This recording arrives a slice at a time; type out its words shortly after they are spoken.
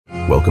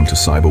Welcome to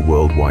Cyber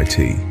World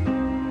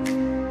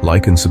YT.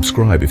 Like and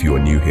subscribe if you are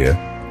new here.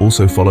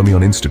 Also follow me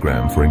on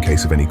Instagram for in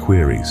case of any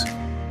queries.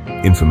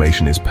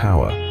 Information is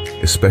power,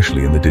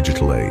 especially in the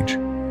digital age.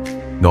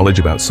 Knowledge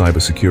about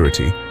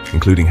cybersecurity,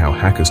 including how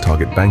hackers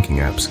target banking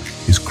apps,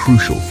 is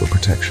crucial for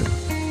protection.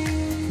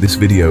 This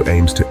video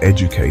aims to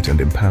educate and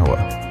empower,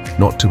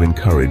 not to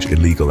encourage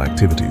illegal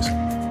activities.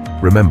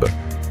 Remember,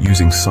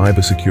 using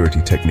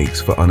cybersecurity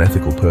techniques for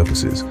unethical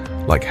purposes,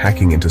 like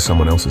hacking into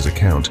someone else's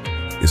account,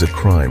 is a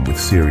crime with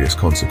serious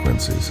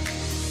consequences.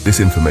 This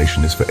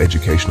information is for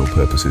educational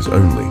purposes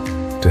only,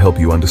 to help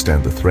you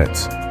understand the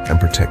threats and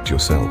protect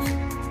yourself.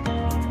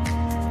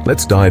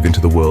 Let's dive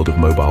into the world of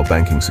mobile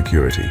banking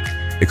security,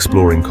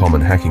 exploring common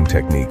hacking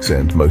techniques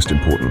and, most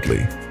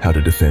importantly, how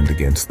to defend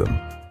against them.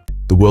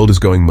 The world is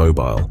going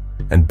mobile,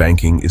 and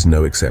banking is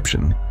no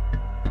exception.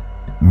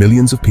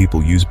 Millions of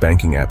people use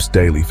banking apps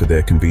daily for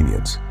their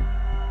convenience.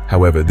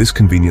 However, this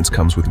convenience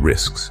comes with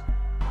risks.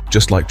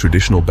 Just like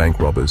traditional bank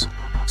robbers,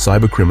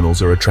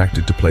 cybercriminals are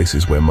attracted to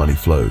places where money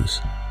flows.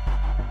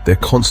 They're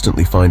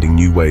constantly finding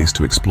new ways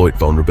to exploit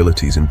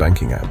vulnerabilities in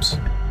banking apps.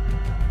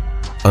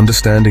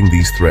 Understanding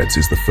these threats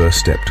is the first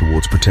step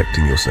towards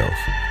protecting yourself.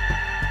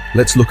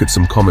 Let's look at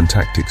some common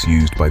tactics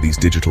used by these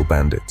digital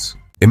bandits.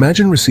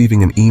 Imagine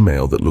receiving an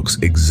email that looks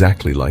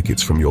exactly like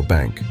it's from your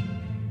bank.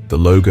 The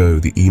logo,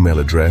 the email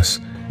address,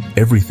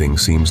 everything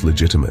seems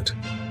legitimate.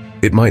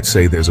 It might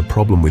say there's a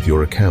problem with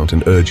your account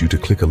and urge you to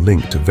click a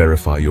link to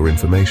verify your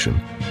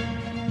information.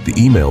 The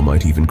email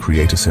might even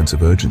create a sense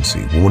of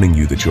urgency, warning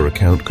you that your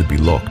account could be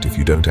locked if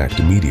you don't act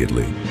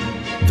immediately.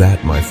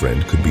 That, my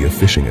friend, could be a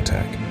phishing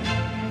attack.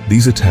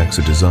 These attacks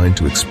are designed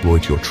to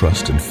exploit your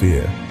trust and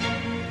fear.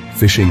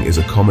 Phishing is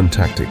a common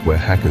tactic where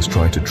hackers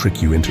try to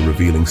trick you into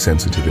revealing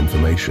sensitive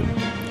information,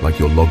 like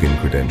your login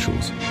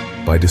credentials,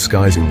 by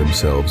disguising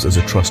themselves as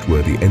a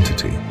trustworthy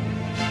entity.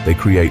 They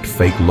create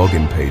fake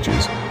login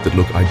pages that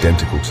look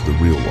identical to the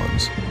real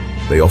ones.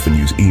 They often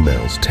use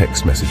emails,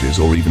 text messages,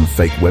 or even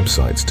fake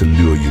websites to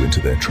lure you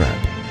into their trap.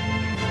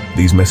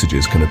 These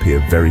messages can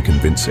appear very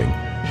convincing,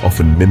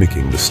 often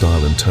mimicking the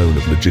style and tone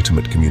of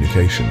legitimate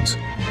communications.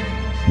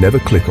 Never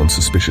click on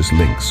suspicious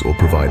links or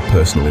provide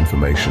personal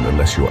information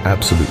unless you're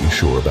absolutely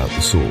sure about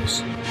the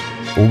source.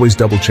 Always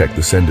double-check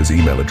the sender's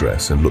email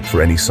address and look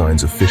for any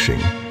signs of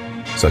phishing,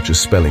 such as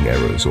spelling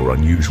errors or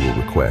unusual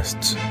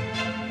requests.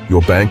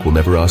 Your bank will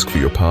never ask for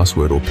your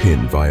password or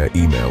PIN via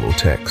email or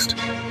text.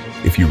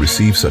 If you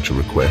receive such a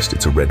request,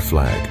 it's a red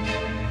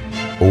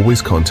flag.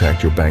 Always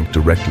contact your bank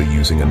directly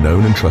using a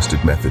known and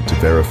trusted method to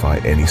verify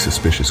any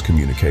suspicious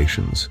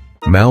communications.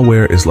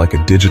 Malware is like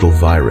a digital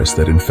virus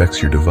that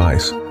infects your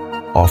device,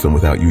 often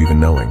without you even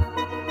knowing.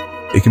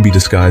 It can be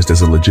disguised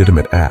as a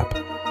legitimate app,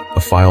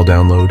 a file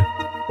download,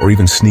 or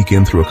even sneak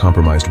in through a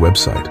compromised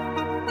website.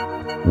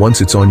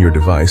 Once it's on your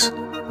device,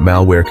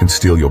 malware can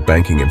steal your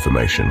banking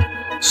information,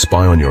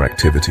 spy on your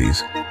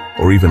activities,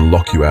 or even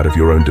lock you out of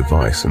your own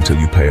device until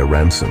you pay a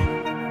ransom.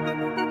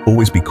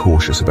 Always be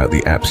cautious about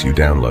the apps you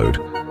download,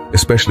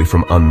 especially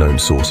from unknown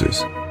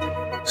sources.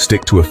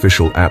 Stick to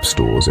official app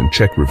stores and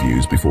check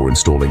reviews before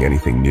installing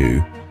anything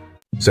new.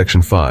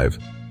 Section 5.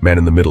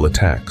 Man-in-the-middle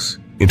attacks,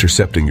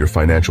 intercepting your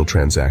financial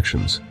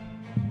transactions.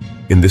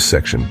 In this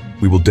section,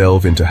 we will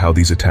delve into how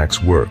these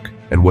attacks work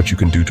and what you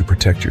can do to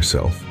protect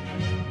yourself.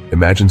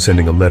 Imagine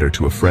sending a letter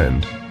to a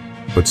friend,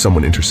 but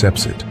someone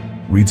intercepts it,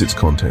 reads its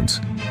contents,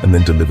 and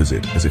then delivers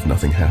it as if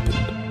nothing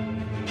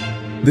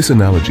happened. This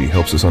analogy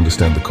helps us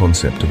understand the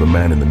concept of a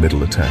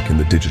man-in-the-middle attack in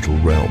the digital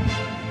realm.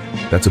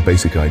 That's a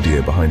basic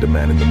idea behind a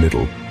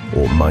man-in-the-middle,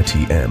 or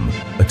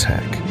MitM,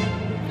 attack.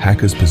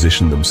 Hackers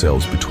position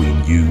themselves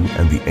between you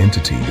and the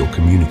entity you're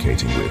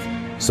communicating with,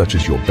 such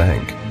as your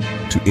bank,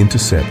 to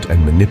intercept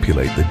and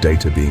manipulate the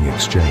data being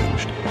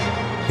exchanged.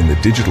 In the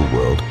digital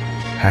world,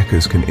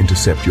 hackers can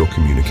intercept your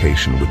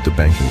communication with the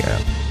banking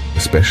app,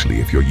 especially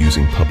if you're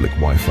using public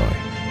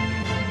Wi-Fi.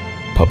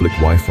 Public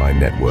Wi-Fi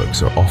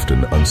networks are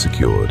often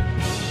unsecured,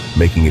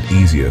 making it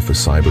easier for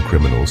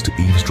cybercriminals to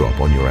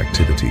eavesdrop on your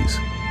activities.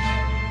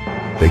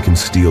 They can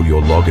steal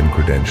your login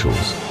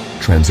credentials,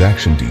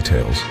 transaction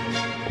details,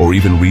 or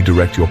even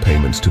redirect your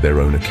payments to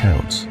their own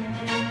accounts.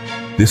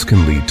 This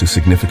can lead to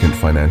significant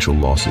financial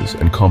losses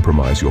and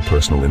compromise your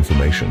personal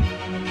information.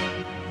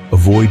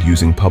 Avoid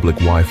using public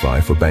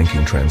Wi-Fi for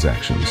banking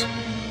transactions.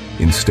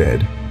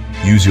 Instead,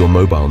 use your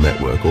mobile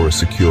network or a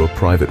secure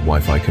private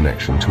Wi-Fi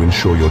connection to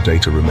ensure your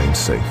data remains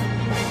safe.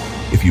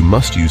 If you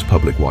must use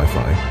public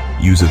Wi-Fi,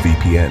 use a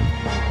VPN,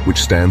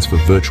 which stands for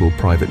Virtual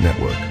Private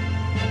Network.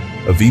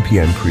 A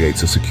VPN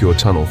creates a secure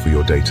tunnel for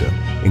your data,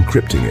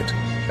 encrypting it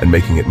and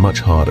making it much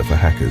harder for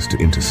hackers to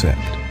intercept.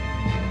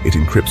 It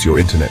encrypts your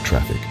internet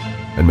traffic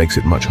and makes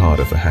it much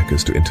harder for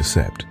hackers to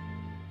intercept.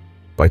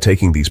 By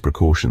taking these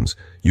precautions,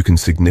 you can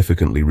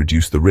significantly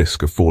reduce the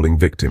risk of falling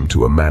victim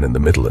to a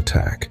man-in-the-middle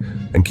attack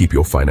and keep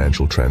your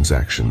financial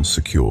transactions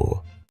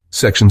secure.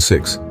 Section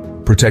 6.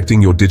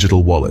 Protecting your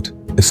digital wallet.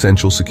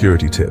 Essential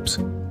security tips.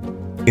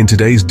 In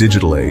today's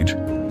digital age,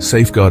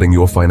 safeguarding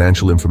your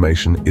financial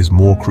information is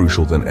more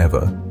crucial than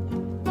ever.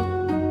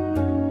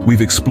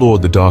 We've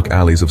explored the dark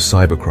alleys of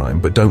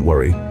cybercrime, but don't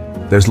worry,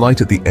 there's light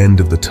at the end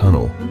of the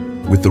tunnel.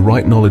 With the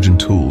right knowledge and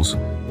tools,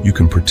 you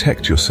can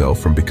protect yourself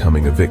from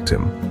becoming a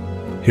victim.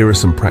 Here are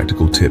some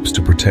practical tips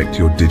to protect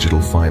your digital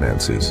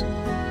finances.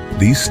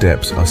 These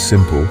steps are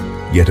simple,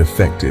 yet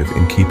effective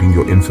in keeping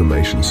your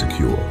information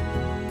secure.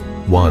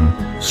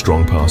 1.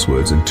 Strong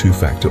passwords and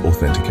two-factor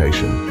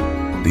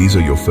authentication. These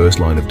are your first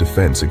line of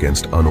defense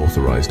against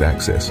unauthorized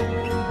access.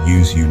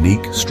 Use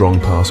unique, strong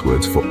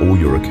passwords for all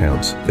your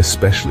accounts,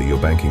 especially your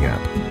banking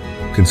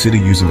app. Consider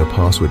using a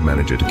password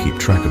manager to keep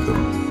track of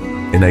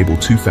them. Enable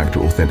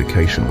two-factor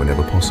authentication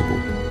whenever possible.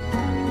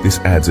 This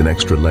adds an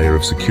extra layer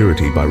of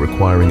security by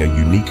requiring a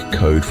unique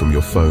code from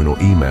your phone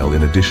or email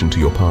in addition to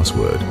your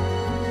password.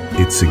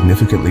 It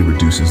significantly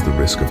reduces the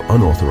risk of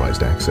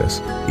unauthorized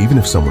access, even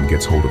if someone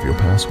gets hold of your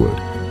password.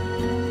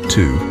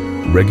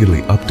 2.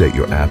 Regularly update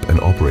your app and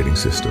operating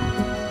system.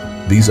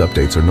 These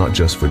updates are not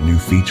just for new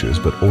features,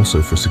 but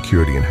also for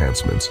security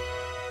enhancements.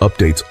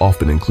 Updates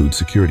often include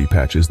security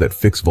patches that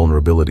fix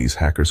vulnerabilities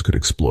hackers could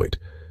exploit.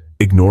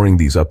 Ignoring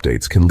these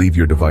updates can leave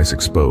your device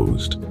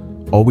exposed.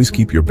 Always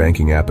keep your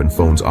banking app and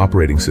phone's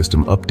operating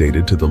system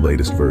updated to the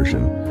latest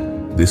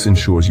version. This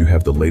ensures you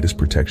have the latest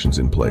protections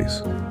in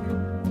place.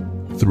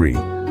 3.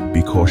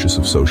 Be cautious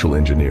of social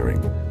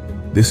engineering.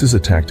 This is a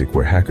tactic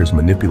where hackers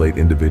manipulate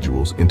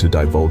individuals into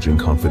divulging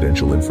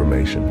confidential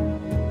information.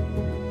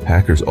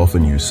 Hackers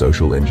often use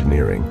social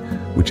engineering,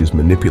 which is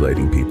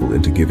manipulating people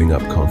into giving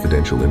up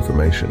confidential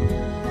information.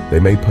 They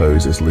may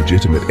pose as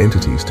legitimate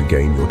entities to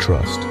gain your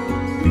trust.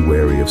 Be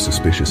wary of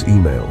suspicious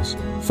emails,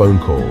 phone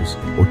calls,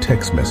 or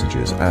text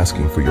messages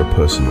asking for your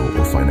personal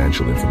or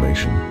financial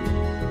information.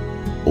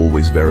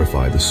 Always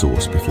verify the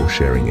source before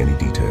sharing any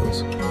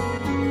details.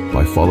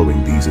 By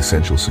following these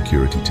essential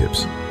security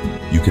tips,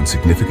 you can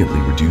significantly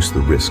reduce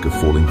the risk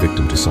of falling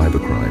victim to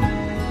cybercrime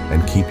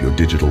and keep your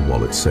digital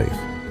wallet safe.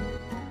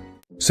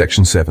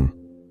 Section 7.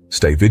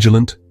 Stay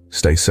vigilant,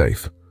 stay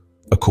safe.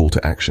 A call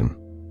to action.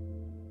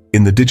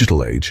 In the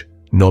digital age,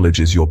 knowledge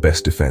is your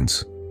best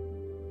defense.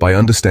 By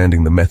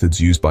understanding the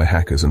methods used by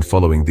hackers and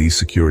following these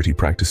security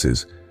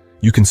practices,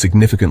 you can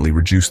significantly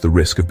reduce the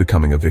risk of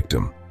becoming a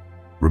victim.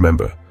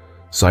 Remember,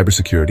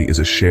 cybersecurity is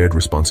a shared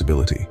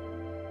responsibility.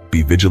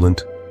 Be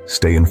vigilant,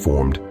 stay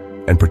informed,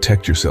 and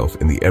protect yourself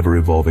in the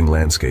ever-evolving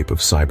landscape of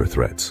cyber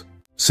threats.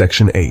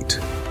 Section 8.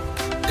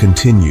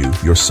 Continue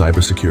your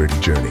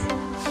cybersecurity journey.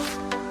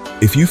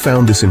 If you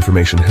found this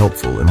information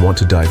helpful and want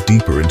to dive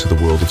deeper into the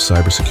world of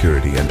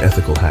cybersecurity and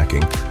ethical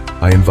hacking,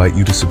 I invite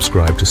you to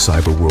subscribe to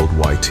Cyberworld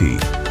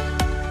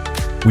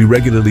YT. We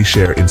regularly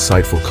share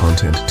insightful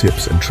content,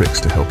 tips, and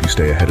tricks to help you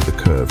stay ahead of the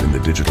curve in the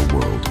digital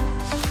world.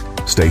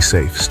 Stay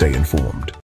safe, stay informed.